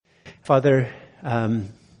Father,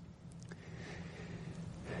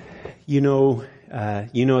 you know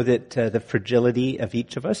that the fragility of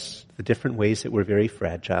each of us, the different ways that we're very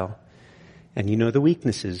fragile, and you know the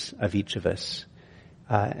weaknesses of each of us,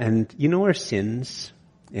 and you know our sins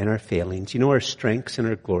and our failings. You know our strengths and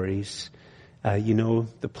our glories. You know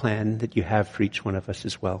the plan that you have for each one of us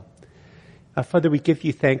as well. Father, we give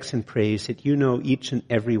you thanks and praise that you know each and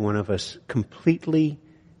every one of us completely,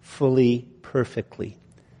 fully, perfectly,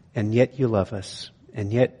 and yet you love us,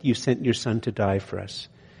 and yet you sent your Son to die for us.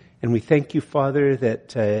 And we thank you, Father,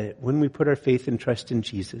 that when we put our faith and trust in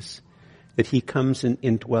Jesus, that he comes and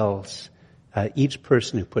indwells each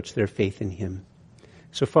person who puts their faith in him.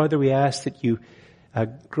 So, Father, we ask that you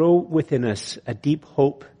grow within us a deep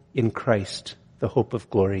hope in Christ, the hope of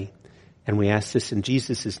glory. And we ask this in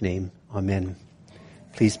Jesus' name. Amen.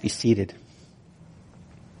 Please be seated.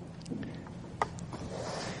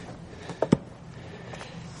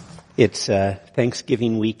 It's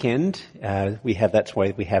Thanksgiving weekend. That's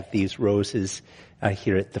why we have these roses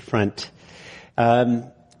here at the front.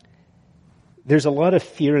 There's a lot of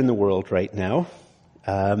fear in the world right now.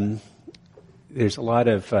 There's a lot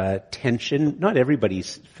of tension. Not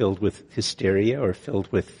everybody's filled with hysteria or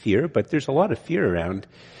filled with fear, but there's a lot of fear around.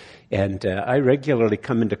 And I regularly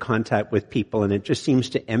come into contact with people, and it just seems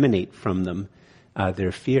to emanate from them,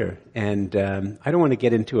 their fear. And I don't want to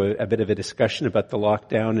get into a bit of a discussion about the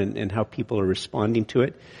lockdown and how people are responding to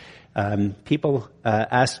it. People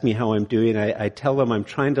ask me how I'm doing. I tell them I'm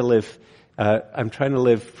trying to live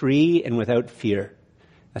free and without fear.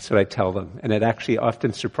 That's what I tell them. And it actually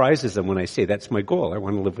often surprises them when I say that's my goal. I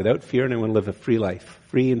want to live without fear, and I want to live a free life,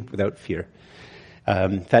 free and without fear.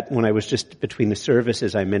 That when I was just between the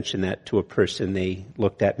services, I mentioned that to a person. They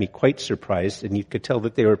looked at me quite surprised, and you could tell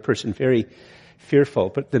that they were a person very fearful.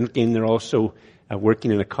 But then again, they're also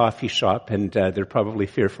working in a coffee shop, and they're probably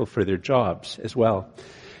fearful for their jobs as well.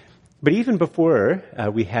 But even before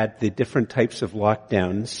we had the different types of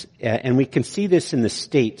lockdowns, and we can see this in the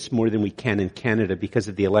States more than we can in Canada because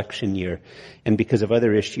of the election year and because of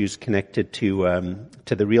other issues connected to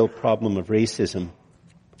the real problem of racism,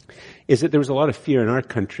 is that there was a lot of fear in our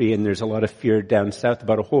country, and there's a lot of fear down south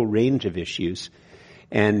about a whole range of issues.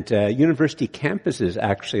 And university campuses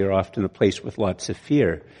actually are often a place with lots of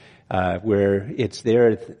fear, where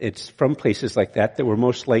it's from places like that we're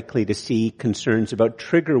most likely to see concerns about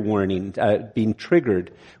trigger warning, being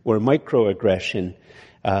triggered, or microaggression,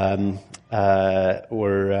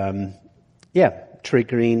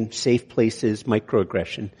 triggering safe places,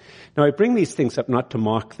 microaggression. Now, I bring these things up not to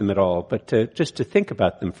mock them at all, but just to think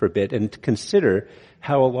about them for a bit and to consider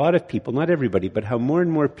how a lot of people, not everybody, but how more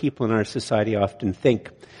and more people in our society often think.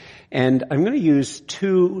 And I'm going to use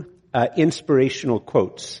two inspirational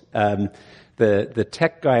quotes. The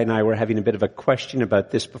tech guy and I were having a bit of a question about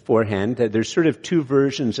this beforehand. There's sort of two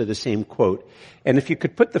versions of the same quote. And if you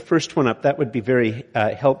could put the first one up, that would be very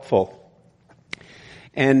helpful.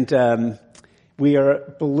 And we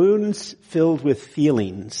are balloons filled with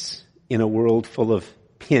feelings in a world full of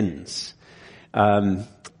pins.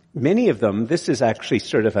 Many of them, this is actually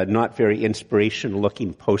sort of a not very inspirational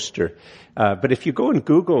looking poster. But if you go and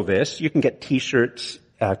Google this, you can get t-shirts,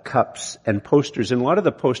 cups, and posters. And a lot of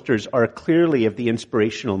the posters are clearly of the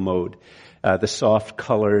inspirational mode. The soft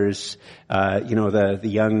colors, the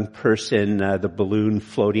young person, the balloon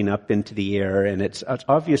floating up into the air. And it's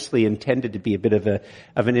obviously intended to be a bit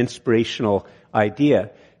of an inspirational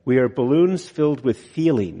idea. We are balloons filled with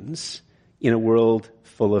feelings in a world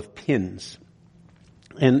full of pins.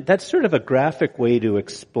 And that's sort of a graphic way to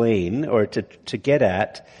explain or to get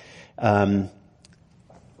at,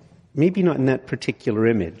 maybe not in that particular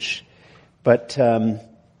image, but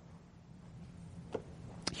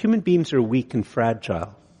human beings are weak and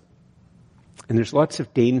fragile. And there's lots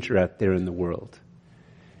of danger out there in the world.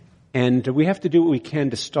 And we have to do what we can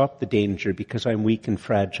to stop the danger because I'm weak and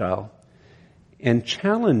fragile. And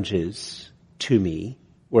challenges to me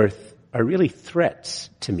are really threats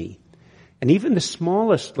to me. And even the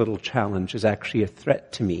smallest little challenge is actually a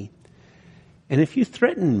threat to me. And if you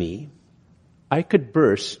threaten me, I could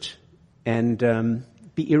burst and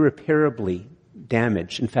be irreparably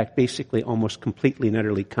damaged. In fact, basically almost completely and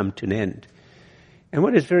utterly come to an end. And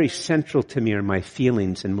what is very central to me are my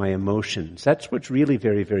feelings and my emotions. That's what's really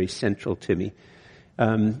very, very central to me.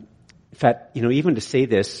 In fact, even to say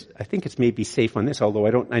this, I think it's maybe safe on this,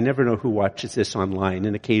 although I never know who watches this online,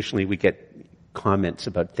 and occasionally we get comments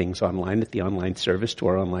about things online at the online service to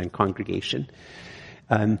our online congregation.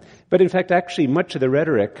 But in fact, actually, much of the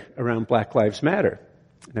rhetoric around Black Lives Matter.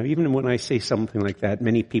 Now, even when I say something like that,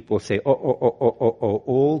 many people say,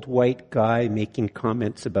 old white guy making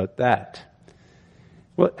comments about that.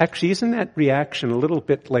 Well, actually, isn't that reaction a little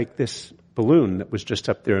bit like this balloon that was just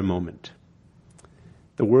up there a moment?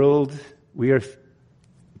 The world, we are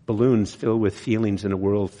balloons filled with feelings in a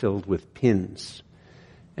world filled with pins.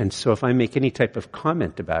 And so if I make any type of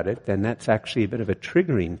comment about it, then that's actually a bit of a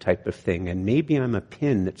triggering type of thing, and maybe I'm a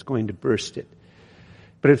pin that's going to burst it.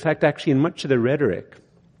 But in fact, actually, in much of the rhetoric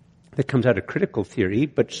that comes out of critical theory,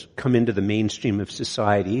 but come into the mainstream of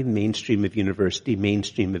society, mainstream of university,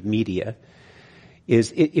 mainstream of media,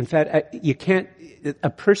 in fact, a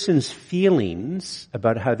person's feelings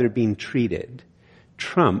about how they're being treated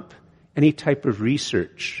trump any type of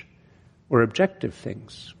research or objective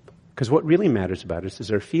things. Because what really matters about us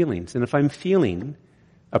is our feelings. And if I'm feeling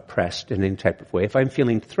oppressed in any type of way, if I'm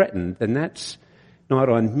feeling threatened, then that's not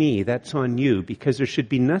on me, that's on you, because there should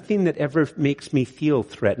be nothing that ever makes me feel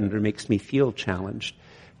threatened or makes me feel challenged.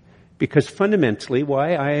 Because fundamentally,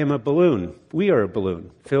 why? I am a balloon. We are a balloon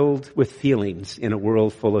filled with feelings in a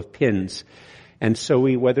world full of pins. And so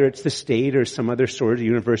whether it's the state or some other sort of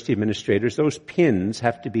university administrators, those pins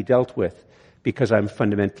have to be dealt with because I'm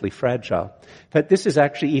fundamentally fragile. But this is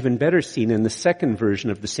actually even better seen in the second version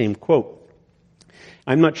of the same quote.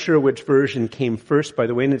 I'm not sure which version came first, by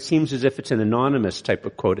the way, and it seems as if it's an anonymous type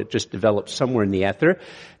of quote. It just developed somewhere in the ether.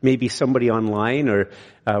 Maybe somebody online or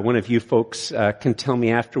one of you folks can tell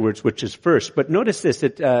me afterwards which is first. But notice this,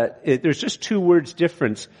 there's just 2 words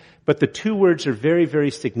difference, but the 2 words are very, very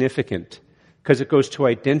significant because it goes to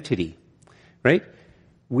identity, right?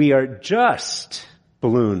 We are just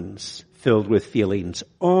balloons filled with feelings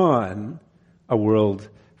on a world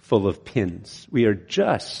full of pins. We are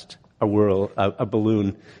just a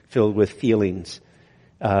balloon filled with feelings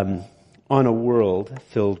on a world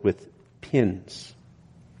filled with pins.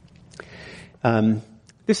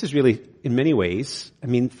 This is really, in many ways,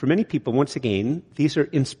 for many people, once again, these are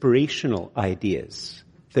inspirational ideas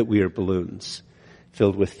that we are balloons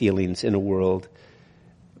filled with feelings in a world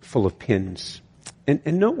full of pins.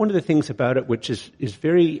 And note one of the things about it which is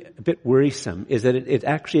very a bit worrisome is that it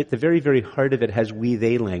actually, at the very, very heart of it, has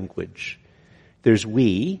we-they language. There's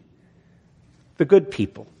we, the good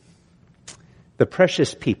people, the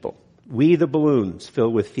precious people, we the balloons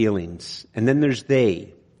filled with feelings. And then there's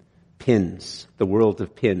they, pins, the world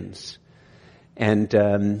of pins. And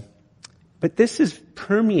but this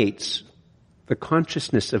permeates the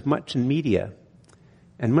consciousness of much in media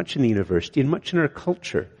and much in the university and much in our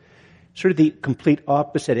culture. Sort of the complete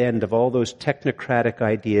opposite end of all those technocratic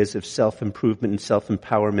ideas of self-improvement and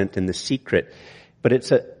self-empowerment and the secret. But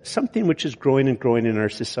it's something which is growing and growing in our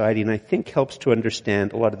society, and I think helps to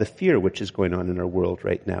understand a lot of the fear which is going on in our world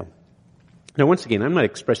right now. Now, once again, I'm not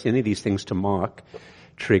expressing any of these things to mock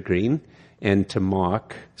triggering and to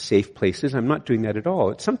mock safe places. I'm not doing that at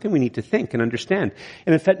all. It's something we need to think and understand.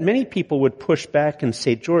 And in fact, many people would push back and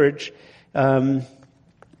say, George,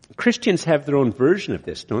 Christians have their own version of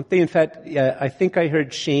this, don't they? In fact, I think I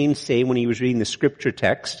heard Shane say when he was reading the scripture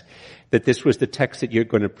text that this was the text that you're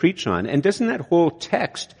going to preach on. And doesn't that whole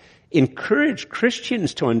text encourage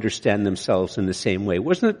Christians to understand themselves in the same way?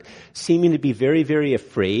 Wasn't it seeming to be very, very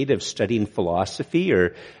afraid of studying philosophy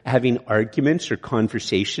or having arguments or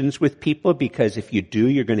conversations with people because if you do,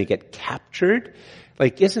 you're going to get captured?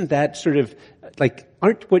 Isn't that sort of,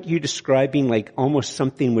 aren't what you're describing almost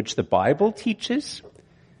something which the Bible teaches?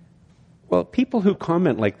 Well, people who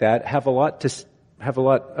comment like that have a lot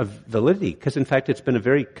of validity, because in fact it's been a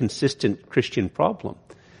very consistent Christian problem.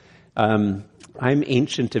 I'm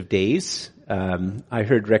ancient of days. I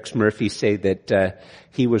heard Rex Murphy say that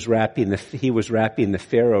he was wrapping the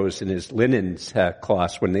pharaohs in his linen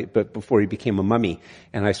cloths before he became a mummy,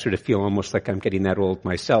 and I sort of feel almost like I'm getting that old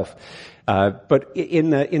myself. But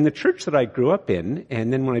in the church that I grew up in,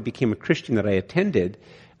 and then when I became a Christian that I attended,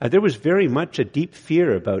 there was very much a deep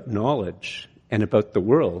fear about knowledge and about the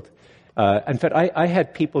world. In fact, I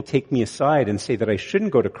had people take me aside and say that I shouldn't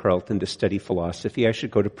go to Carleton to study philosophy. I should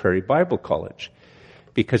go to Prairie Bible College.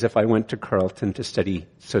 Because if I went to Carleton to study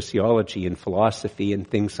sociology and philosophy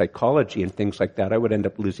and psychology and things like that, I would end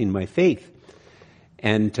up losing my faith.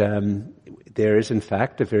 And there is, in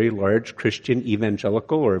fact, a very large Christian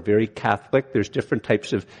evangelical or a very Catholic. There's different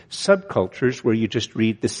types of subcultures where you just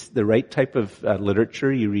read the right type of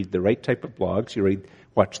literature, you read the right type of blogs,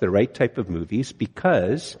 watch the right type of movies,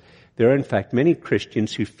 because there are, in fact, many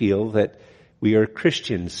Christians who feel that we are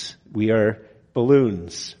Christians. We are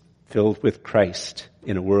balloons filled with Christ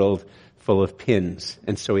in a world full of pins.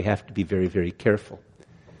 And so we have to be very, very careful.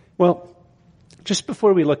 Well, just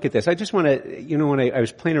before we look at this, I just want to, when I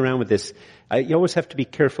was playing around with this, you always have to be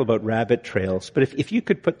careful about rabbit trails. But if you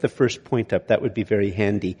could put the first point up, that would be very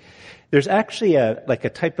handy. There's actually a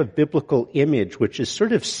type of biblical image which is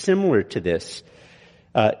sort of similar to this.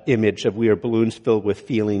 image of we are balloons filled with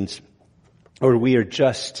feelings, or we are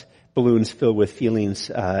just balloons filled with feelings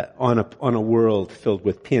on a world filled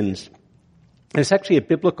with pins. And it's actually a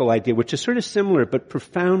biblical idea, which is sort of similar, but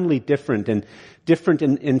profoundly different. And different,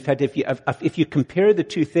 in fact, if you compare the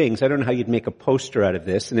two things, I don't know how you'd make a poster out of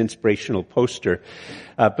this, an inspirational poster.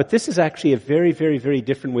 But this is actually a very, very, very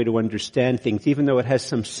different way to understand things, even though it has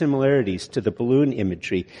some similarities to the balloon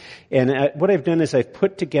imagery. And what I've done is I've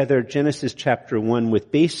put together Genesis chapter 1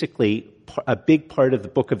 with basically a big part of the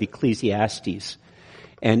book of Ecclesiastes.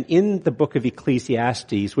 And in the book of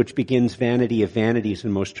Ecclesiastes, which begins vanity of vanities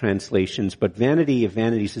in most translations, but vanity of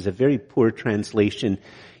vanities is a very poor translation.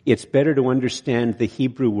 It's better to understand the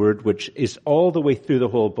Hebrew word, which is all the way through the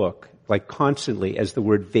whole book, like constantly, as the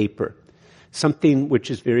word vapor. Something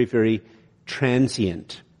which is very, very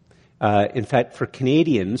transient. In fact, for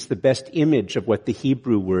Canadians, the best image of what the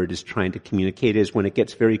Hebrew word is trying to communicate is when it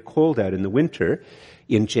gets very cold out in the winter,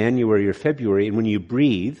 in January or February, and when you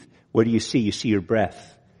breathe, what do you see? You see your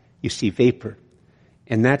breath. You see vapor.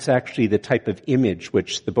 And that's actually the type of image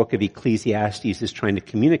which the book of Ecclesiastes is trying to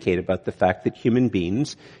communicate about the fact that human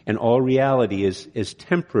beings and all reality is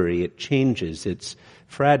temporary. It changes. It's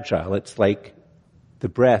fragile. It's like the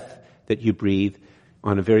breath that you breathe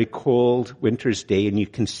on a very cold winter's day, and you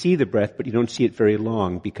can see the breath, but you don't see it very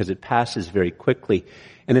long because it passes very quickly.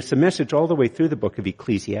 And it's a message all the way through the book of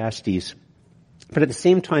Ecclesiastes. But at the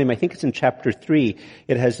same time, I think it's in chapter 3,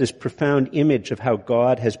 it has this profound image of how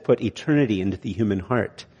God has put eternity into the human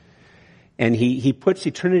heart. And he puts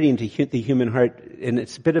eternity into the human heart, and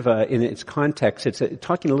it's a bit of in its context, it's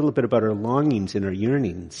talking a little bit about our longings and our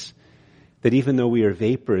yearnings. That even though we are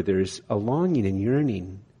vapor, there's a longing and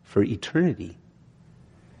yearning for eternity.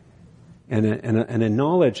 And a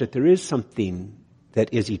knowledge that there is something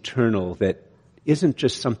that is eternal, that isn't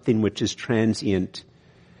just something which is transient.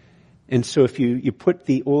 And so if you put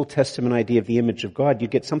the Old Testament idea of the image of God, you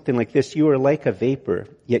get something like this. You are like a vapor,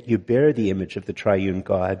 yet you bear the image of the triune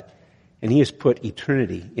God, and he has put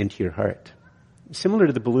eternity into your heart. Similar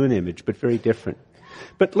to the balloon image, but very different.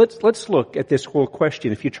 But let's look at this whole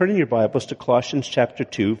question. If you turn in your Bibles to Colossians chapter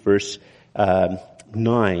 2, verse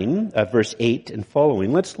 9, verse 8 and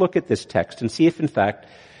following, let's look at this text and see if in fact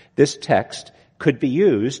this text could be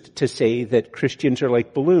used to say that Christians are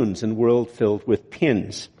like balloons in a world filled with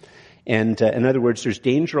pins. And in other words, there's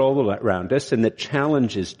danger all around us, and that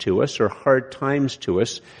challenges to us or hard times to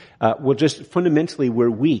us will just fundamentally we're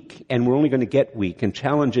weak, and we're only going to get weak, and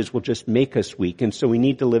challenges will just make us weak. And so we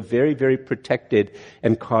need to live very, very protected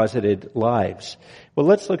and cosseted lives. Well,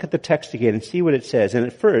 let's look at the text again and see what it says. And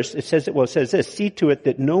at first, it says this, see to it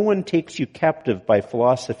that no one takes you captive by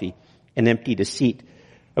philosophy and empty deceit,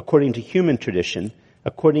 according to human tradition,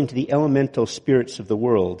 according to the elemental spirits of the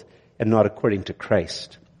world, and not according to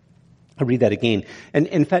Christ. I'll read that again. And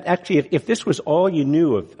in fact, actually, if this was all you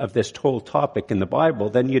knew of this whole topic in the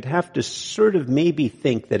Bible, then you'd have to sort of maybe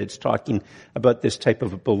think that it's talking about this type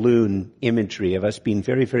of a balloon imagery of us being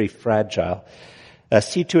very, very fragile.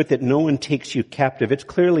 See to it that no one takes you captive. It's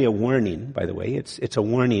clearly a warning, by the way. It's a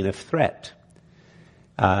warning of threat.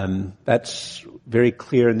 That's very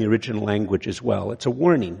clear in the original language as well. It's a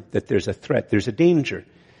warning that there's a threat, there's a danger.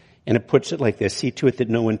 And it puts it like this, see to it that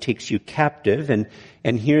no one takes you captive.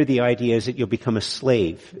 And here the idea is that you'll become a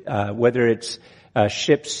slave. Whether it's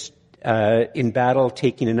ships in battle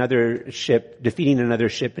taking another ship, defeating another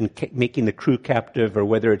ship and making the crew captive, or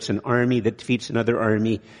whether it's an army that defeats another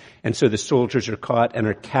army. And so the soldiers are caught and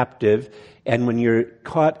are captive. And when you're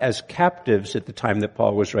caught as captives at the time that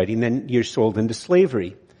Paul was writing, then you're sold into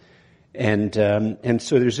slavery. And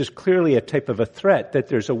so there's this clearly a type of a threat that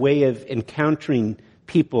there's a way of encountering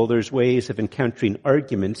people, there's ways of encountering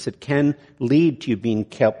arguments that can lead to you being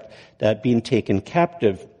taken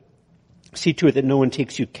captive. See to it that no one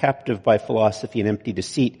takes you captive by philosophy and empty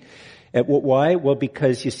deceit. Why? Well,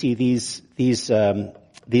 because you see this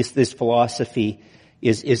philosophy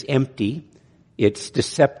is empty, it's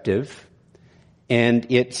deceptive, and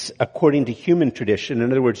it's according to human tradition.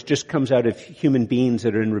 In other words, just comes out of human beings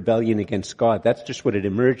that are in rebellion against God. That's just what it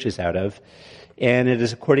emerges out of. And it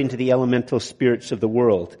is according to the elemental spirits of the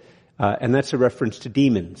world. And that's a reference to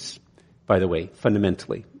demons, by the way,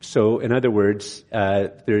 fundamentally. So, in other words,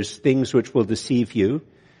 there's things which will deceive you.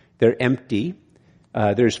 They're empty.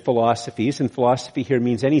 There's philosophies, and philosophy here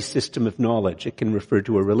means any system of knowledge. It can refer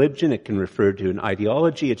to a religion. It can refer to an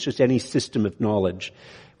ideology. It's just any system of knowledge.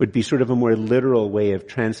 Would be sort of a more literal way of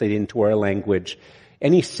translating into our language.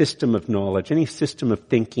 Any system of knowledge, any system of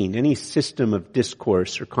thinking, any system of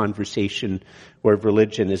discourse or conversation or of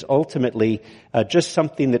religion is ultimately just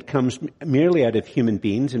something that comes merely out of human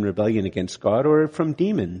beings in rebellion against God or from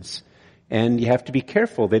demons. and you have to be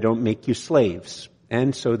careful they don't make you slaves.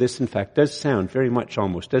 And so this, in fact, does sound very much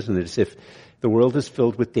almost, doesn't it, as if the world is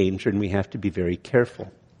filled with danger and we have to be very careful.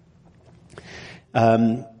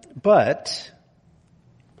 But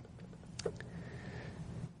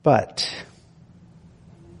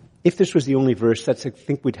if this was the only verse, that's, I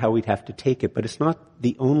think, how we'd have to take it. But it's not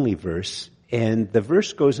the only verse. And the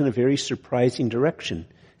verse goes in a very surprising direction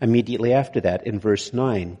immediately after that in verse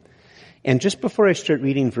 9. And just before I start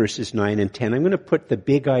reading verses 9 and 10, I'm going to put the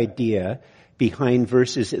big idea behind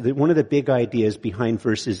one of the big ideas behind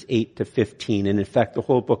verses 8 to 15, and in fact the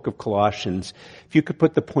whole book of Colossians. If you could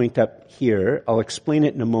put the point up here, I'll explain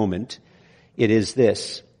it in a moment. It is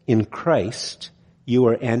this: in Christ, you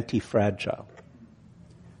are anti-fragile.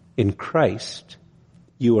 In Christ,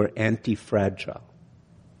 you are anti-fragile.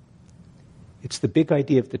 It's the big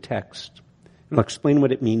idea of the text. And I'll explain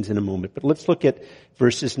what it means in a moment. But let's look at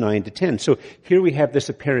verses 9 to 10. So here we have this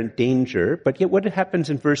apparent danger, but yet what happens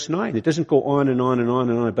in verse 9? It doesn't go on and on and on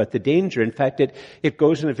and on about the danger. In fact, it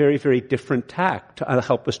goes in a very, very different tack to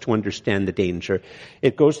help us to understand the danger.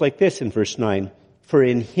 It goes like this in verse 9. For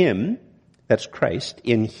in him, that's Christ,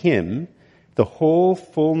 in him, the whole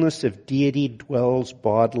fullness of deity dwells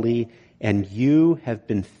bodily, and you have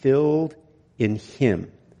been filled in him,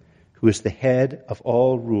 who is the head of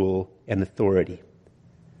all rule and authority.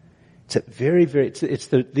 It's a very, very,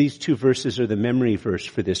 these two verses are the memory verse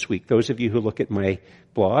for this week. Those of you who look at my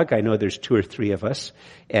blog, I know there's 2 or 3 of us,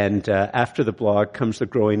 and after the blog comes the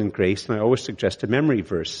Growing in Grace, and I always suggest a memory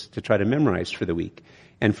verse to try to memorize for the week.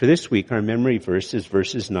 And for this week, our memory verse is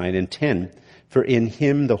verses 9 and 10. For in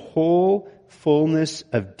him the whole fullness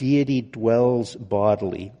of deity dwells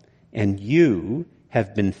bodily, and you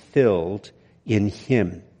have been filled in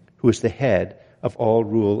him, who is the head of all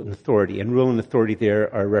rule and authority. And rule and authority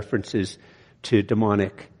there are references to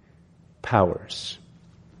demonic powers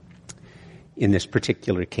in this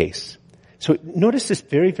particular case. So notice this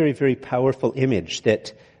very, very, very powerful image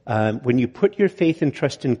that when you put your faith and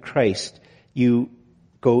trust in Christ, you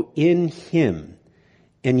go in him.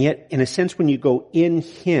 And yet, in a sense, when you go in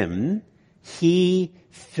him, he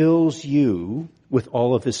fills you with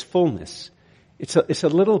all of his fullness. It's a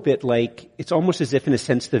little bit like, it's almost as if, in a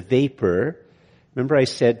sense, the vapor. Remember, I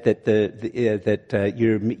said that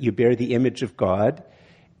you bear the image of God,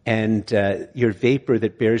 and your vapor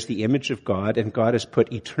that bears the image of God, and God has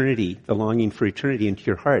put eternity, the longing for eternity, into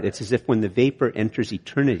your heart. It's as if when the vapor enters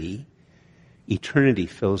eternity, eternity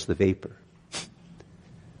fills the vapor.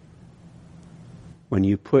 When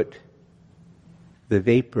you put the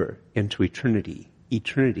vapor into eternity,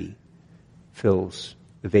 eternity fills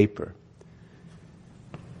the vapor.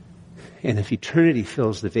 And if eternity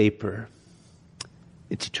fills the vapor,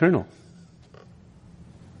 it's eternal.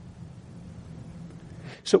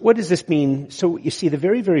 So what does this mean? So you see, the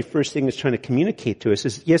very, very first thing it's trying to communicate to us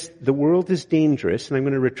is, yes, the world is dangerous, and I'm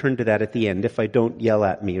going to return to that at the end if I don't yell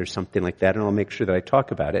at me or something like that, and I'll make sure that I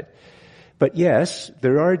talk about it. But yes,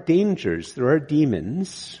 there are dangers, there are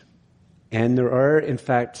demons, and there are, in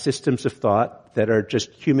fact, systems of thought that are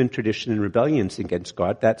just human tradition and rebellions against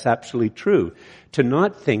God. That's absolutely true. To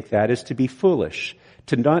not think that is to be foolish.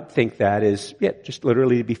 To not think that is, just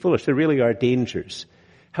literally to be foolish. There really are dangers.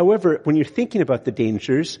 However, when you're thinking about the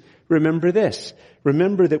dangers, remember this.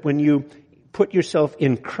 Remember that when you put yourself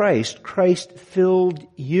in Christ, Christ filled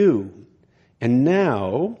you. And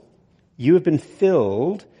now you have been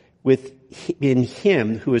filled in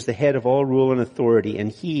him who is the head of all rule and authority,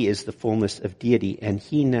 and he is the fullness of deity, and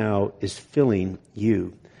he now is filling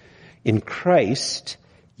you. In Christ,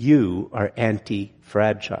 you are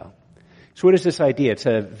anti-fragile. So what is this idea? It's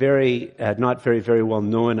a very, not very, very well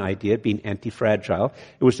known idea, being anti-fragile.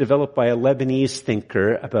 It was developed by a Lebanese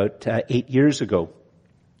thinker about 8 years ago.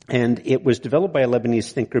 And it was developed by a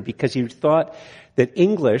Lebanese thinker because he thought that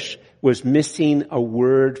English was missing a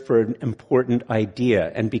word for an important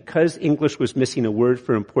idea. And because English was missing a word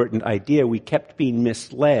for an important idea, we kept being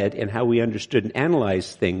misled in how we understood and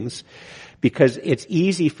analyzed things, because it's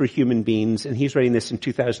easy for human beings, and he's writing this in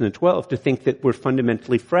 2012, to think that we're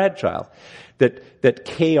fundamentally fragile, that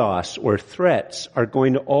chaos or threats are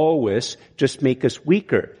going to always just make us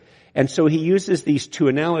weaker. And so he uses these 2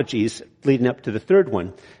 analogies leading up to the third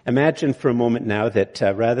one. Imagine for a moment now that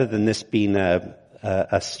rather than this being a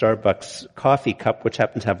Starbucks coffee cup, which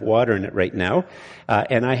happens to have water in it right now,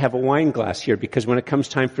 and I have a wine glass here, because when it comes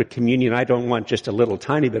time for communion, I don't want just a little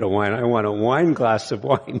tiny bit of wine. I want a wine glass of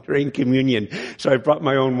wine during communion. So I brought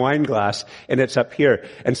my own wine glass, and it's up here.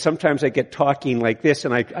 And sometimes I get talking like this,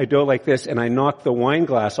 and I go like this, and I knock the wine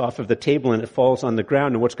glass off of the table, and it falls on the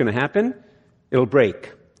ground. And what's going to happen? It'll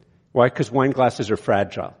break. Why? Because wine glasses are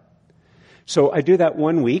fragile. So I do that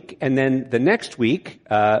 1 week, and then the next week,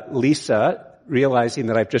 Lisa, realizing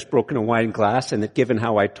that I've just broken a wine glass and that given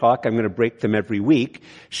how I talk, I'm going to break them every week,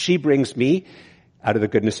 she brings me, out of the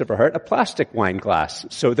goodness of her heart, a plastic wine glass,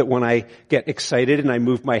 so that when I get excited and I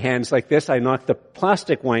move my hands like this, I knock the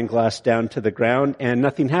plastic wine glass down to the ground and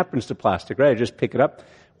nothing happens to plastic, right? I just pick it up,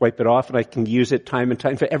 wipe it off, and I can use it time and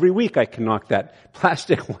time. For every week I can knock that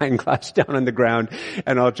plastic wine glass down on the ground,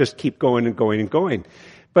 and I'll just keep going and going and going.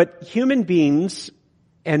 But human beings,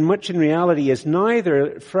 and much in reality, is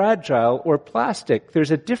neither fragile or plastic.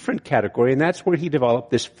 There's a different category, and that's where he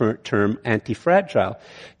developed this term, anti-fragile.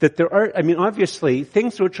 That there are, obviously,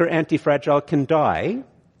 things which are anti-fragile can die,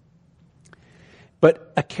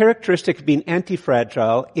 but a characteristic of being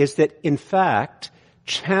anti-fragile is that, in fact,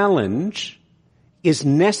 challenge is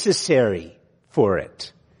necessary for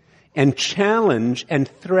it. And challenge and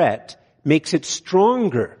threat makes it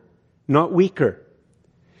stronger, not weaker.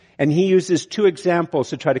 And he uses two examples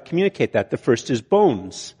to try to communicate that. The first is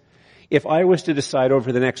bones. If I was to decide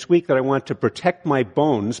over the next week that I want to protect my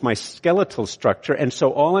bones, my skeletal structure, and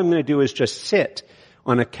so all I'm going to do is just sit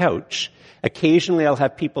on a couch. Occasionally I'll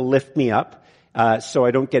have people lift me up, so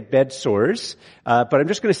I don't get bed sores. But I'm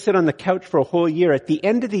just going to sit on the couch for a whole year. At the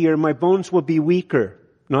end of the year, my bones will be weaker,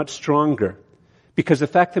 not stronger. Because the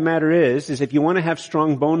fact of the matter is if you want to have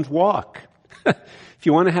strong bones, walk. If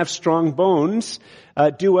you want to have strong bones,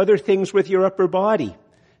 do other things with your upper body.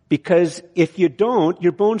 Because if you don't,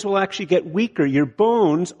 your bones will actually get weaker. Your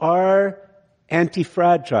bones are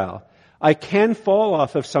anti-fragile. I can fall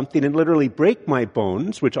off of something and literally break my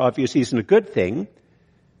bones, which obviously isn't a good thing.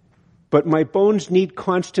 But my bones need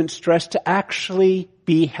constant stress to actually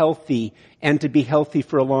be healthy and to be healthy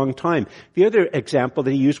for a long time. The other example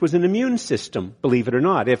that he used was an immune system, believe it or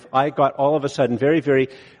not. If I got all of a sudden very, very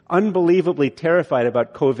unbelievably terrified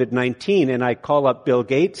about COVID-19 and I call up Bill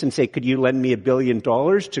Gates and say, could you lend me $1 billion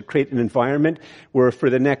to create an environment where for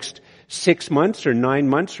the next 6 months or 9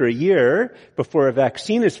 months or a year before a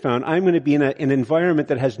vaccine is found, I'm going to be in an environment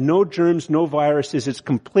that has no germs, no viruses. It's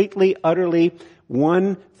completely, utterly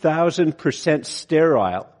 1,000%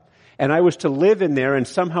 sterile. And I was to live in there, and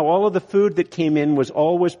somehow all of the food that came in was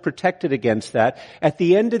always protected against that. At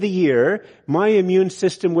the end of the year, my immune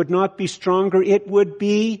system would not be stronger, it would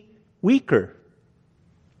be weaker.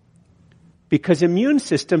 Because immune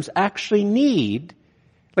systems actually need,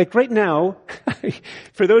 like right now,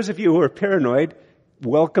 for those of you who are paranoid,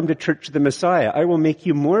 welcome to Church of the Messiah. I will make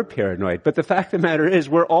you more paranoid. But the fact of the matter is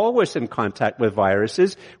we're always in contact with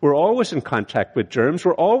viruses. We're always in contact with germs.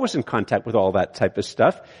 We're always in contact with all that type of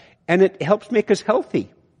stuff. And it helps make us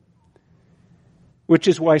healthy. Which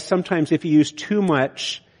is why sometimes if you use too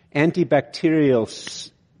much antibacterial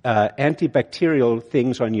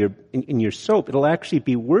things on in your soap, it'll actually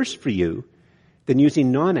be worse for you than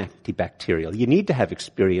using non-antibacterial. You need to have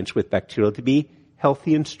experience with bacterial to be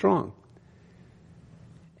healthy and strong.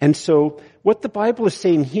 And so what the Bible is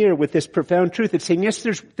saying here with this profound truth, it's saying, yes,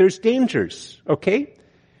 there's dangers, okay?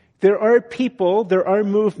 There are people, there are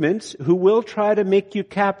movements who will try to make you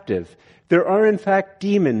captive. There are in fact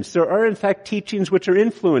demons. There are in fact teachings which are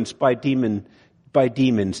influenced by demons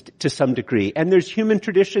to some degree. And there's human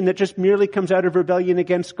tradition that just merely comes out of rebellion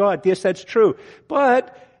against God. Yes, that's true.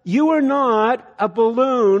 But you are not a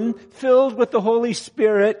balloon filled with the Holy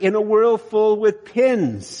Spirit in a world full with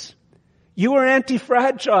pins. You are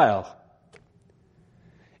anti-fragile.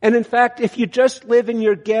 And in fact, if you just live in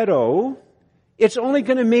your ghetto, it's only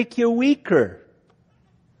going to make you weaker.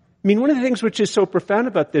 I mean, one of the things which is so profound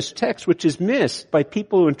about this text, which is missed by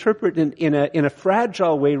people who interpret it in a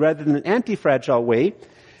fragile way rather than an anti-fragile way,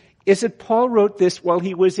 is that Paul wrote this while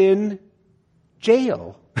he was in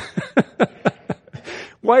jail.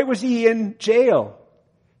 Why was he in jail?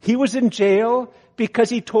 He was in jail because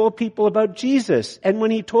he told people about Jesus. And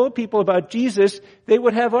when he told people about Jesus, they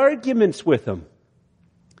would have arguments with him.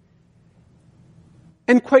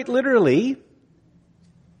 And quite literally,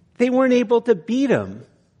 they weren't able to beat him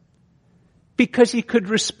because he could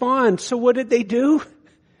respond. So what did they do?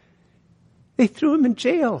 They threw him in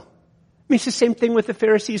jail. I mean, it's the same thing with the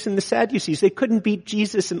Pharisees and the Sadducees. They couldn't beat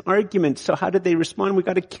Jesus in arguments, so how did they respond? We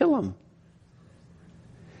got to kill him.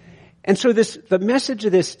 And so the message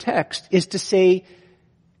of this text is to say,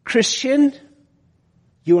 Christian,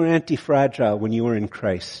 you are anti-fragile when you are in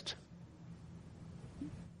Christ.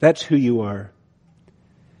 That's who you are.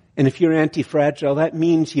 And if you're anti-fragile, that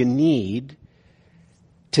means you need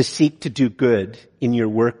to seek to do good in your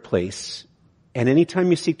workplace. And anytime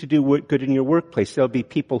you seek to do good in your workplace, there'll be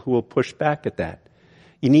people who will push back at that.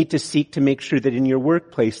 You need to seek to make sure that in your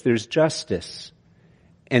workplace there's justice.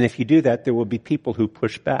 And if you do that, there will be people who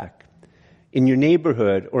push back. in your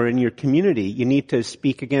neighborhood or in your community, you need to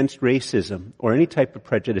speak against racism or any type of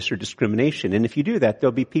prejudice or discrimination. And if you do that,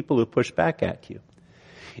 there'll be people who push back at you.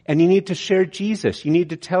 And you need to share Jesus. You need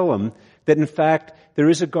to tell them that in fact there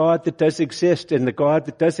is a God that does exist, and the God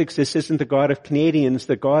that does exist isn't the God of Canadians.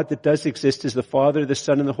 The God that does exist is the Father, the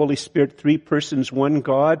Son, and the Holy Spirit, 3 persons, 1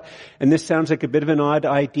 God. And this sounds like a bit of an odd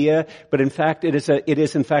idea, but in fact it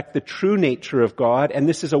is in fact the true nature of God, and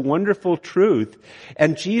this is a wonderful truth.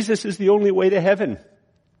 And Jesus is the only way to heaven.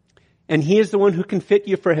 And He is the one who can fit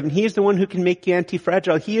you for heaven. He is the one who can make you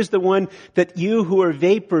anti-fragile. He is the one that you who are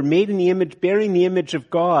vapor, made in the image, bearing the image of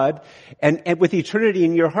God, and with eternity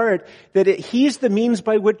in your heart, He's the means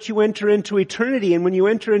by which you enter into eternity. And when you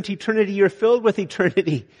enter into eternity, you're filled with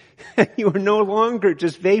eternity. You are no longer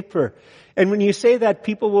just vapor. And when you say that,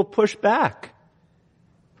 people will push back.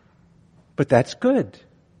 But that's good.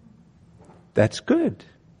 That's good.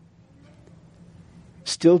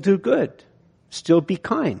 Still do good. Still be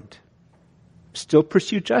kind. Still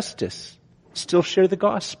pursue justice. Still share the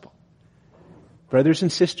gospel. Brothers and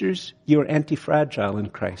sisters, you are anti-fragile in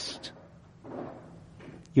Christ.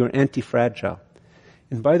 You are anti-fragile.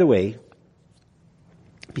 And by the way,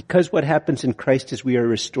 because what happens in Christ is we are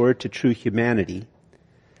restored to true humanity,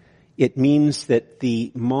 it means that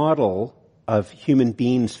the model of human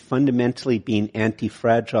beings fundamentally being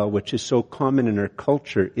anti-fragile, which is so common in our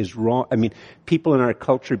culture, is wrong. I mean, people in our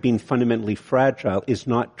culture being fundamentally fragile is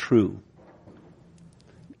not true.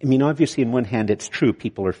 I mean, obviously, on one hand, it's true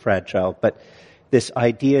people are fragile, but this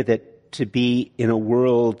idea that to be in a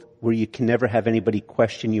world where you can never have anybody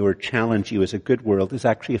question you or challenge you is a good world is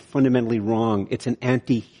actually fundamentally wrong. It's an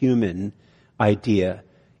anti-human idea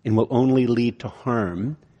and will only lead to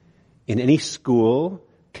harm in any school,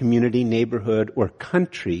 community, neighborhood, or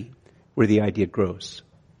country where the idea grows.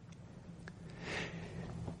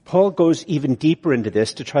 Paul goes even deeper into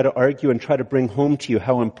this to try to argue and try to bring home to you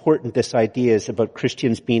how important this idea is about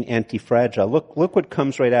Christians being anti-fragile. Look what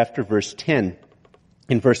comes right after verse 10.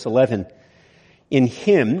 In verse 11, in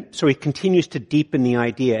Him, so he continues to deepen the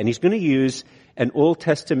idea, and he's going to use an Old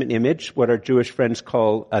Testament image, what our Jewish friends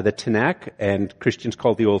call the Tanakh, and Christians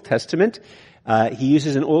call the Old Testament. He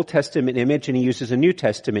uses an Old Testament image and he uses a New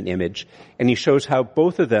Testament image, and he shows how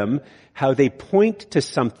both of them, how they point to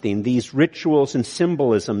something, these rituals and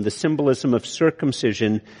symbolism, the symbolism of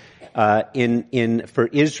circumcision for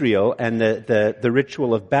Israel and the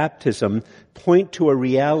ritual of baptism point to a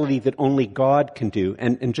reality that only God can do.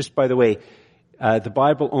 And just by the way, the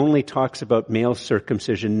Bible only talks about male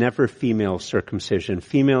circumcision, never female circumcision.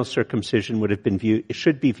 Female circumcision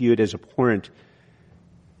should be viewed as abhorrent.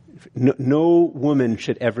 No woman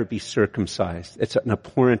should ever be circumcised. It's an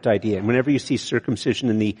abhorrent idea. And whenever you see circumcision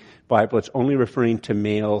in the Bible, it's only referring to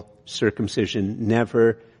male circumcision,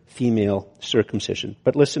 never female circumcision.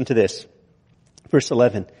 But listen to this. Verse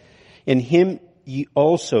 11. In Him you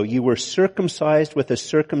were circumcised with a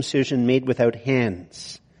circumcision made without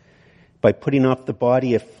hands, by putting off the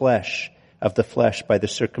body of the flesh by the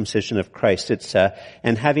circumcision of Christ.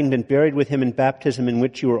 And having been buried with Him in baptism, in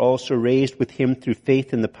which you were also raised with Him through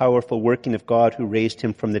faith in the powerful working of God who raised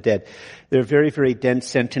Him from the dead. They're very, very dense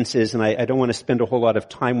sentences, and I don't want to spend a whole lot of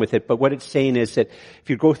time with it, but what it's saying is that if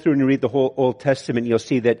you go through and you read the whole Old Testament, you'll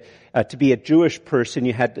see that to be a Jewish person,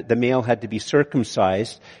 the male had to be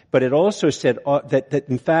circumcised, but it also said that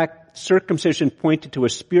in fact, circumcision pointed to a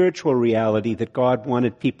spiritual reality that God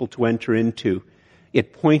wanted people to enter into.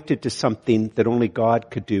 It pointed to something that only God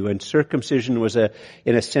could do. And circumcision was in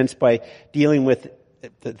a sense, by dealing with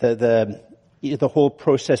the whole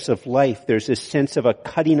process of life, there's this sense of a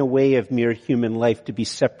cutting away of mere human life to be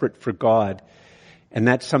separate for God. And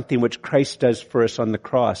that's something which Christ does for us on the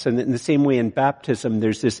cross. And in the same way in baptism,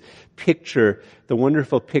 there's this picture, the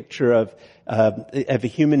wonderful picture of a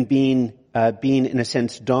human being being in a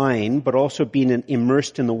sense dying, but also being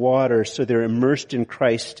immersed in the water. So they're immersed in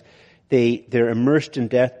Christ. They're immersed in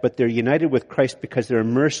death, but they're united with Christ because they're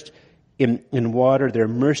immersed in water. They're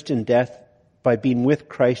immersed in death by being with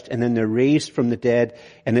Christ, and then they're raised from the dead.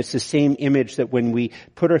 And it's the same image that when we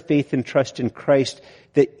put our faith and trust in Christ,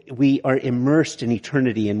 that we are immersed in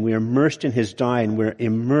eternity, and we're immersed in His dying. We're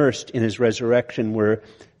immersed in His resurrection. We're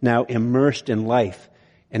now immersed in life.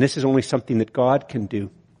 And this is only something that God can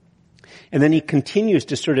do. And then he continues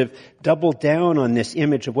to sort of double down on this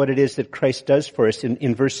image of what it is that Christ does for us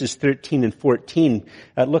in verses 13 and 14.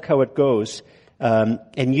 Look how it goes.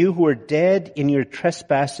 And you who are dead in your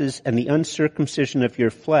trespasses and the uncircumcision of your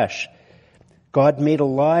flesh, God made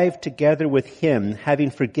alive together with Him, having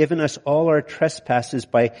forgiven us all our trespasses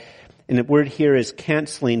And the word here is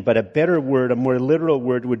canceling, but a better word, a more literal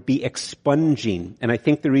word would be expunging. And I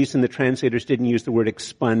think the reason the translators didn't use the word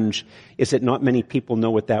expunge is that not many people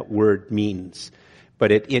know what that word means.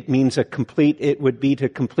 But it means it would be to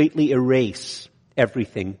completely erase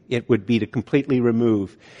everything. It would be to completely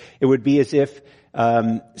remove. It would be as if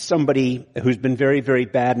somebody who's been very, very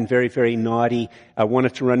bad and very, very naughty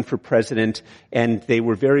wanted to run for president, and they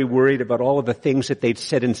were very worried about all of the things that they'd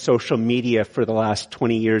said in social media for the last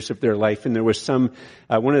 20 years of their life. And there was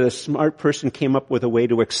one of the smart person came up with a way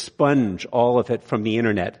to expunge all of it from the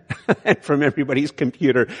internet and from everybody's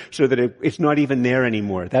computer so that it's not even there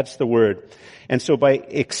anymore. That's the word. And so by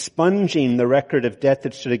expunging the record of debt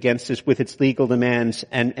that stood against us with its legal demands,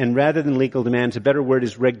 and rather than legal demands, a better word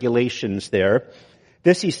is regulations there.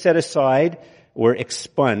 This he set aside or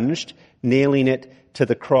expunged, nailing it to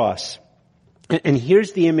the cross. And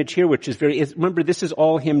here's the image here, which is remember, this is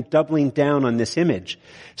all him doubling down on this image.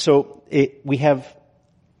 So we have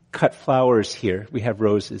cut flowers here. We have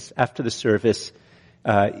roses. After the service,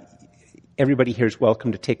 everybody here is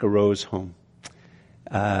welcome to take a rose home.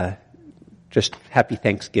 Just happy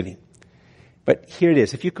Thanksgiving. But here it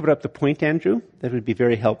is. If you could put up the point, Andrew, that would be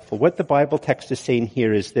very helpful. What the Bible text is saying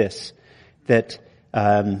here is this, that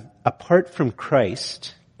apart from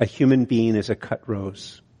Christ, a human being is a cut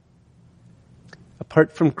rose.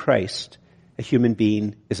 Apart from Christ, a human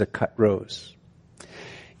being is a cut rose.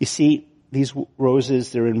 You see, these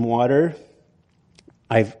roses, they're in water.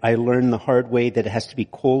 I learned the hard way that it has to be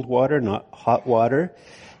cold water, not hot water.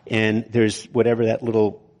 And there's whatever that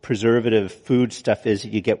little preservative food stuff is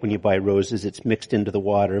that you get when you buy roses. It's mixed into the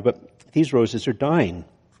water. But these roses are dying.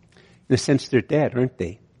 In a sense, they're dead, aren't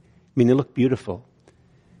they? I mean, they look beautiful.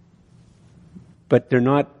 But they're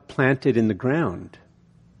not planted in the ground.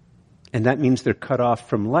 And that means they're cut off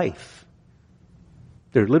from life.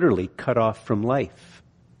 They're literally cut off from life.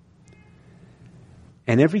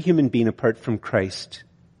 And every human being apart from Christ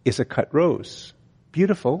is a cut rose.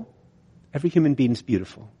 Beautiful. Every human being is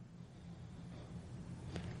beautiful.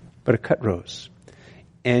 But a cut rose.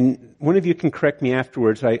 And one of you can correct me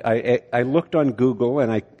afterwards. I looked on Google,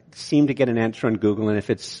 and I seem to get an answer on Google, and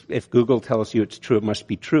if Google tells you it's true, it must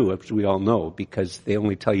be true, as we all know, because they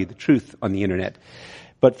only tell you the truth on the internet.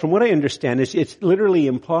 But from what I understand, it's literally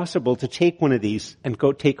impossible to take one of these and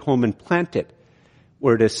go take home and plant it,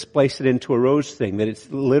 or to splice it into a rose thing, that it's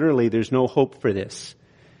literally, there's no hope for this.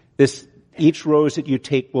 Each rose that you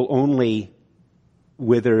take will only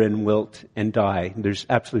wither and wilt and die. There's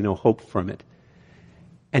absolutely no hope from it.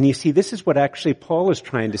 And you see, this is what actually Paul is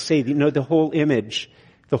trying to say. You know, the whole image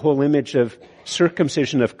of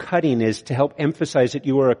circumcision, of cutting, is to help emphasize that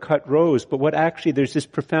you are a cut rose. But what actually, there's this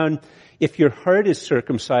profound, if your heart is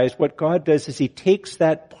circumcised, what God does is he takes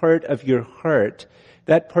that part of your heart,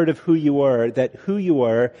 that part of who you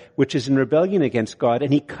are, which is in rebellion against God,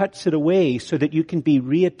 and he cuts it away so that you can be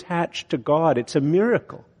reattached to God. It's a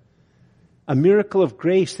miracle of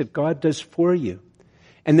grace that God does for you.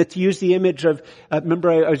 And that to use the image of,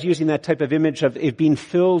 remember I was using that type of image of it being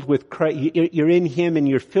filled with Christ. You're in him and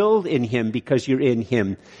you're filled in him because you're in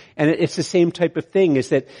him. And it's the same type of thing, is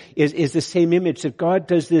the same image that God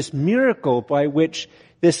does this miracle by which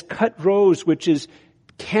this cut rose, which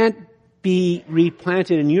can't be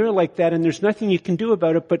replanted, and you're like that, and there's nothing you can do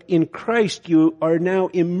about it, but in Christ you are now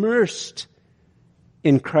immersed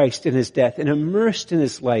in Christ and his death, and immersed in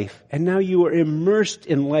his life, and now you are immersed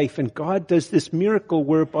in life, and God does this miracle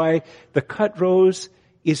whereby the cut rose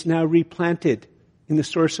is now replanted in the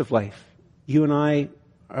source of life. You and I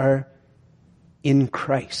are in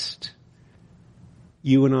Christ.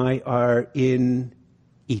 You and I are in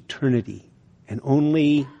eternity, and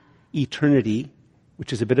only eternity,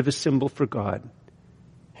 which is a bit of a symbol for God,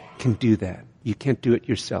 can do that. You can't do it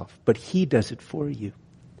yourself, but he does it for you.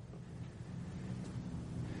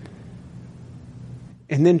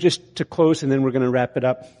 And then just to close, and then we're going to wrap it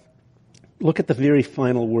up, look at the very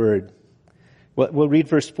final word. We'll read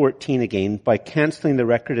verse 14 again. By canceling the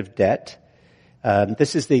record of debt,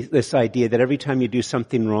 this is this idea that every time you do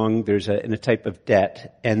something wrong, there's a type of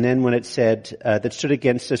debt. And then when it said that stood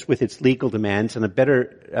against us with its legal demands, and a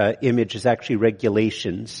better image is actually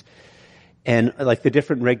regulations. And like the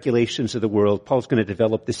different regulations of the world, Paul's going to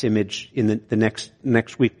develop this image in the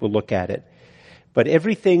next week. We'll look at it. But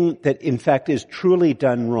everything that in fact is truly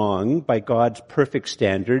done wrong by God's perfect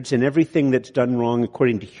standards, and everything that's done wrong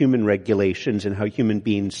according to human regulations and how human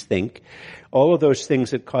beings think, all of those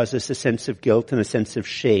things that cause us a sense of guilt and a sense of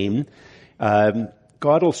shame,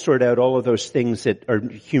 God will sort out all of those things that are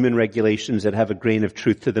human regulations that have a grain of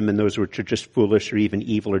truth to them and those which are just foolish or even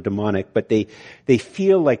evil or demonic, but they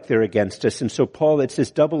feel like they're against us. And so Paul, it's this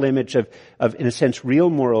double image of in a sense, real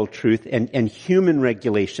moral truth and human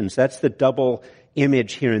regulations. That's the double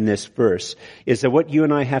image here in this verse, is that what you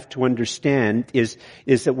and I have to understand is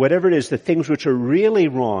that whatever it is, the things which are really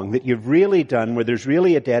wrong, that you've really done, where there's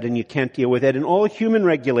really a debt and you can't deal with it, and all human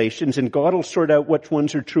regulations, and God will sort out which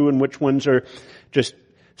ones are true and which ones are just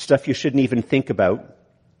stuff you shouldn't even think about.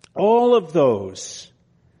 All of those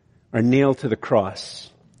are nailed to the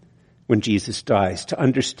cross when Jesus dies, to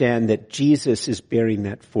understand that Jesus is bearing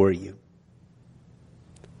that for you.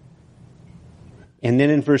 And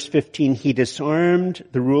then in verse 15, he disarmed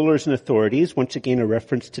the rulers and authorities, once again a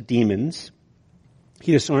reference to demons.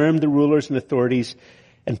 He disarmed the rulers and authorities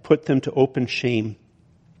and put them to open shame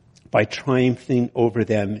by triumphing over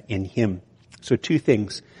them in him. So two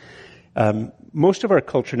things. Most of our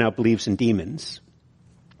culture now believes in demons.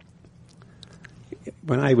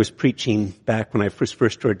 When I was preaching back when I was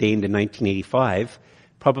first ordained in 1985,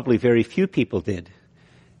 probably very few people did.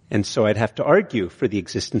 And so I'd have to argue for the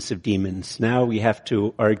existence of demons. Now we have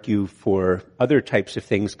to argue for other types of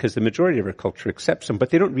things because the majority of our culture accepts them, but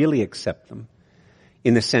they don't really accept them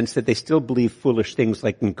in the sense that they still believe foolish things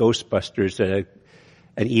like in Ghostbusters,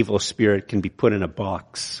 an evil spirit can be put in a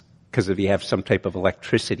box because if you have some type of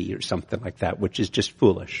electricity or something like that, which is just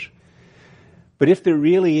foolish. But if there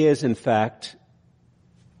really is, in fact,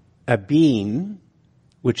 a being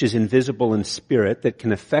which is invisible in spirit that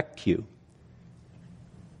can affect you,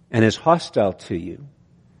 and is hostile to you,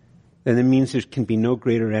 then it means there can be no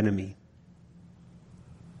greater enemy.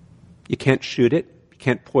 You can't shoot it. You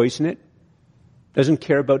can't poison it. Doesn't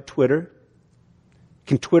care about Twitter.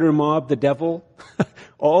 Can Twitter mob the devil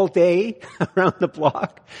all day around the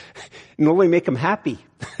block and only make him happy.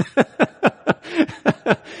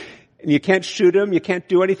 And you can't shoot him. You can't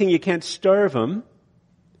do anything. You can't starve him.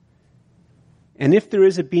 And if there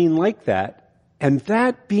is a being like that, and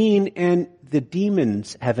that being and the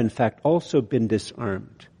demons have in fact also been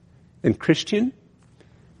disarmed, then Christian,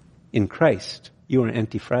 in Christ, you are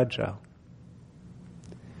anti-fragile.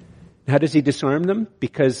 How does he disarm them?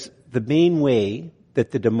 Because the main way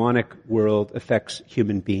that the demonic world affects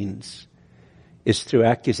human beings is through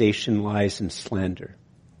accusation, lies, and slander.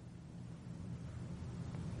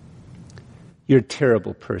 You're a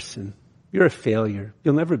terrible person. You're a failure.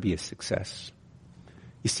 You'll never be a success.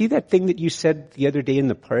 You see that thing that you said the other day in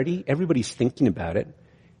the party? Everybody's thinking about it,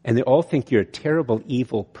 and they all think you're a terrible,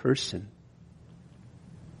 evil person.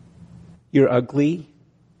 You're ugly.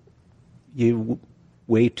 You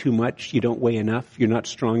weigh too much. You don't weigh enough. You're not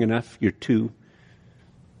strong enough. You're too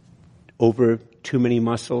many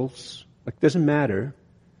muscles. Like, doesn't matter.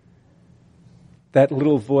 That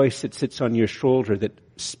little voice that sits on your shoulder that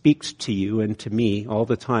speaks to you and to me all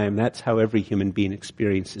the time, that's how every human being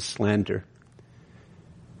experiences slander.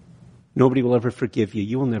 Nobody will ever forgive you.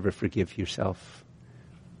 You will never forgive yourself.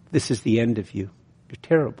 This is the end of you. You're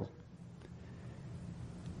terrible.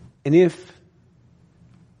 And if,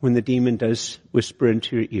 when the demon does whisper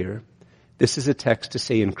into your ear, this is a text to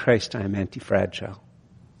say, in Christ I am anti-fragile.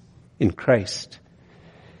 In Christ,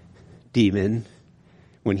 demon,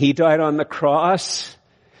 when he died on the cross,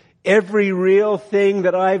 every real thing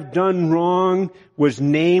that I've done wrong was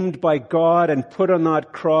named by God and put on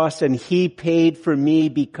that cross, and he paid for me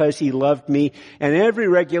because he loved me. And every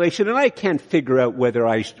regulation, and I can't figure out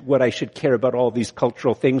what I should care about all these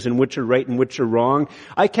cultural things and which are right and which are wrong.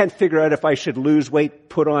 I can't figure out if I should lose weight,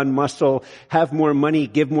 put on muscle, have more money,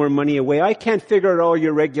 give more money away. I can't figure out all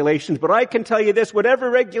your regulations, but I can tell you this,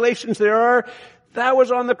 whatever regulations there are, that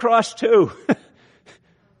was on the cross too.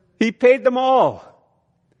 He paid them all.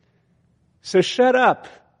 So shut up,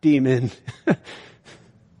 demon.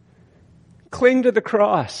 Cling to the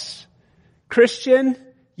cross. Christian,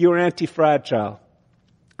 you are anti-fragile.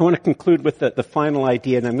 I want to conclude with the final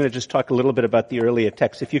idea, and I'm going to just talk a little bit about the earlier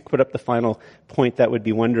text. If you could put up the final point, that would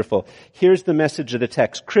be wonderful. Here's the message of the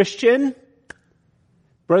text. Christian,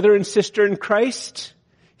 brother and sister in Christ,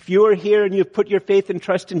 if you are here and you've put your faith and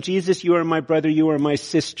trust in Jesus, you are my brother, you are my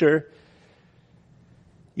sister,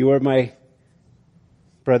 you are my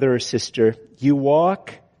brother or sister. You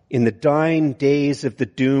walk in the dying days of the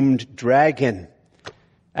doomed dragon.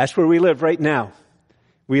 That's where we live right now.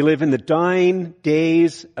 We live in the dying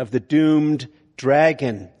days of the doomed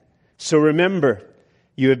dragon. So remember,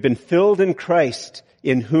 you have been filled in Christ,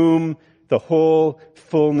 in whom the whole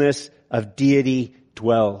fullness of deity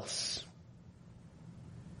dwells.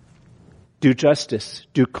 Do justice,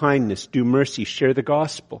 do kindness, do mercy, share the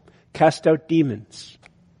gospel, cast out demons,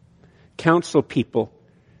 counsel people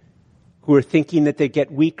who are thinking that they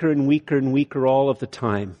get weaker and weaker and weaker all of the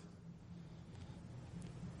time.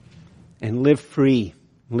 And live free,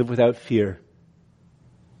 live without fear.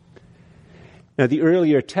 Now, the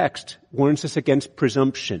earlier text warns us against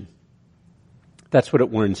presumption. That's what it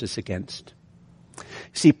warns us against.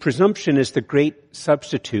 See, presumption is the great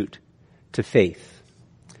substitute to faith.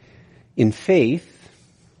 In faith,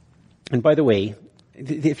 and by the way,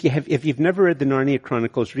 if you've never read the Narnia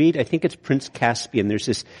Chronicles, read, I think it's Prince Caspian. There's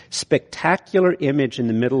this spectacular image in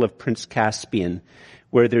the middle of Prince Caspian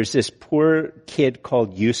where there's this poor kid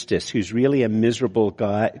called Eustace who's really a miserable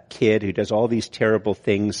kid who does all these terrible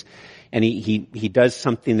things. And he does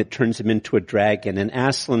something that turns him into a dragon. And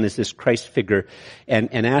Aslan is this Christ figure.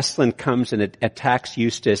 And Aslan comes and attacks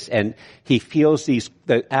Eustace. And he feels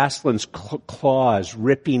Aslan's claws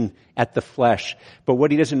ripping at the flesh. But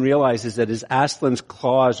what he doesn't realize is that as Aslan's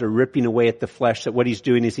claws are ripping away at the flesh, that what he's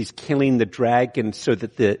doing is he's killing the dragon so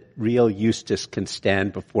that the real Eustace can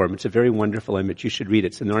stand before him. It's a very wonderful image. You should read it.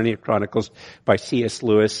 It's the Narnia Chronicles by C.S.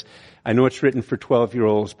 Lewis. I know it's written for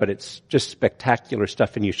 12-year-olds, but it's just spectacular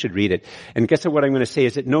stuff and you should read it. And guess what I'm going to say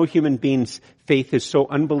is that no human being's faith is so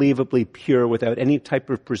unbelievably pure without any type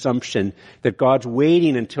of presumption that God's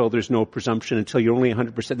waiting until there's no presumption, until you're only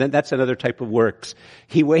 100%. Then that's another type of works.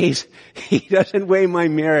 He doesn't weigh my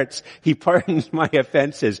merits. He pardons my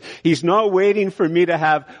offenses. He's not waiting for me to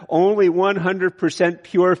have only 100%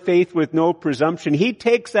 pure faith with no presumption. He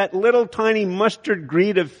takes that little tiny mustard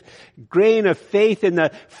grain of faith in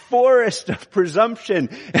the forest of presumption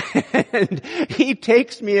and he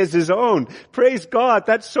takes me as his own. Praise God.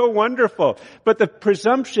 That's so wonderful. But the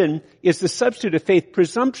presumption is the substitute of faith.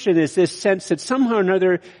 Presumption is this sense that somehow or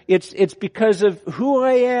another it's because of who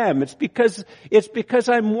I am. It's because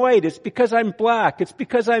I'm white. It's because I'm black. It's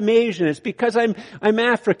because I'm Asian. It's because I'm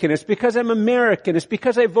African. It's because I'm American. It's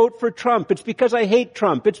because I vote for Trump. It's because I hate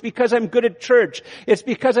Trump. It's because I'm good at church. It's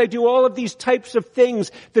because I do all of these types of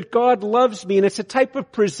things that God loves me. And it's a type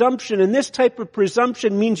of presumption. And this type of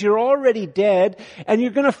presumption means you're already dead and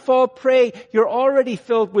you're going to fall prey. You're already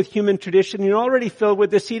filled with human tradition. You're already filled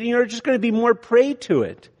with deceit and you're just going to be more prey to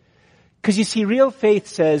it. Because you see, real faith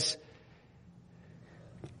says,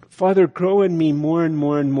 Father, grow in me more and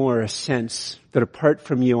more and more a sense that apart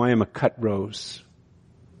from you, I am a cut rose.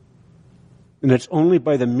 And it's only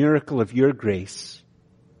by the miracle of your grace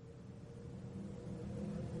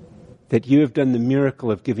that you have done the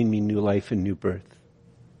miracle of giving me new life and new birth.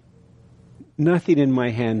 Nothing in my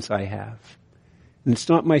hands I have. And it's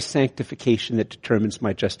not my sanctification that determines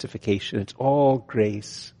my justification. It's all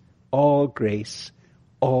grace, all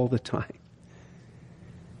the time.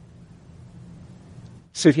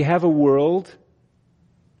 So if you have a world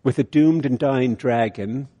with a doomed and dying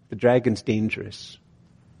dragon, the dragon's dangerous.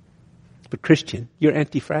 But Christian, you're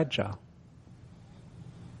anti-fragile.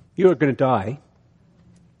 You're going to die,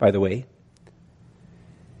 by the way.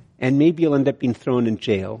 And maybe you'll end up being thrown in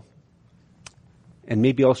jail. And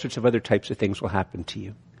maybe all sorts of other types of things will happen to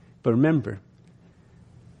you. But remember,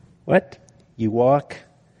 what? You walk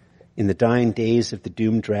in the dying days of the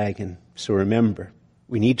doomed dragon. So remember,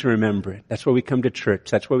 we need to remember it. That's why we come to church.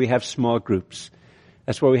 That's why we have small groups.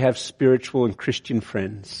 That's why we have spiritual and Christian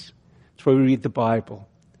friends. That's why we read the Bible.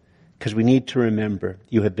 Because we need to remember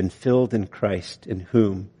you have been filled in Christ, in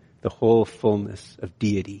whom the whole fullness of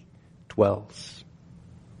deity dwells.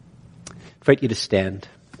 I invite you to stand.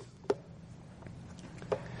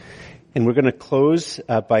 And we're going to close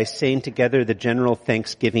by saying together the general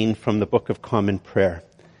thanksgiving from the Book of Common Prayer,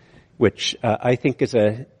 which I think is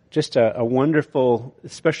just a wonderful,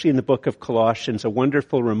 especially in the book of Colossians, a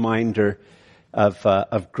wonderful reminder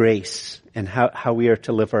of grace and how we are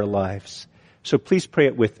to live our lives. So please pray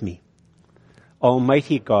it with me.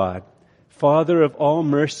 Almighty God, Father of all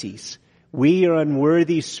mercies, we are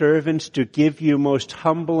unworthy servants to give you most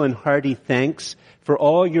humble and hearty thanks for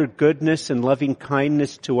all your goodness and loving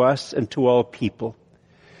kindness to us and to all people.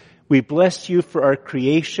 We bless you for our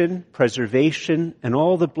creation, preservation, and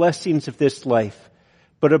all the blessings of this life,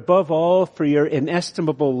 but above all for your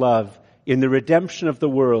inestimable love in the redemption of the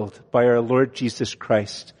world by our Lord Jesus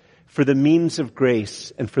Christ, for the means of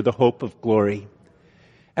grace and for the hope of glory.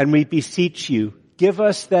 And we beseech you, give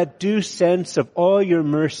us that due sense of all your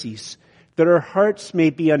mercies, that our hearts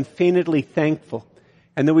may be unfeignedly thankful,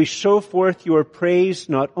 and that we show forth your praise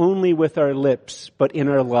not only with our lips, but in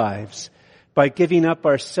our lives, by giving up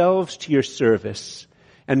ourselves to your service,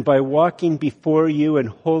 and by walking before you in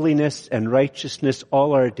holiness and righteousness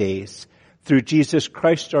all our days, through Jesus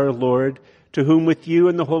Christ our Lord, to whom with you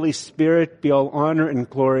and the Holy Spirit be all honor and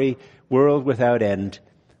glory, world without end.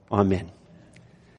 Amen.